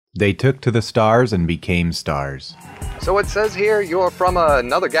They took to the stars and became stars. So it says here you're from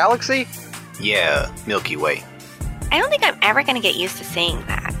another galaxy? Yeah, Milky Way. I don't think I'm ever going to get used to saying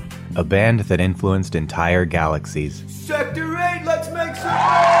that. A band that influenced entire galaxies. Sector 8, let's make some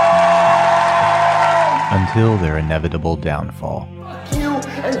Until their inevitable downfall. Fuck you,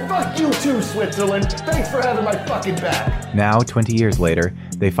 and fuck you too, Switzerland. Thanks for having my fucking back. Now, 20 years later,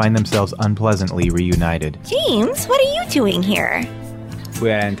 they find themselves unpleasantly reunited. James, what are you doing here? We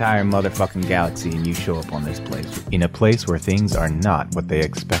had an entire motherfucking galaxy and you show up on this place. In a place where things are not what they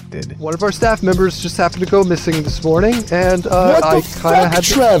expected. One of our staff members just happened to go missing this morning, and what I the kind of fuck, had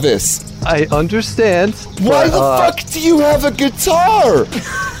to... Travis? I understand. Why the fuck do you have a guitar?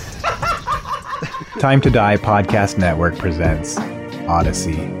 Time to Die Podcast Network presents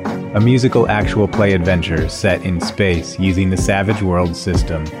Odyssey, a musical actual play adventure set in space using the Savage Worlds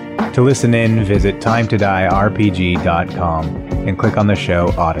system. To listen in, visit timetodiерpg.com and click on the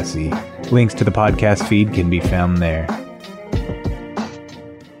show Odyssey. Links to the podcast feed can be found there.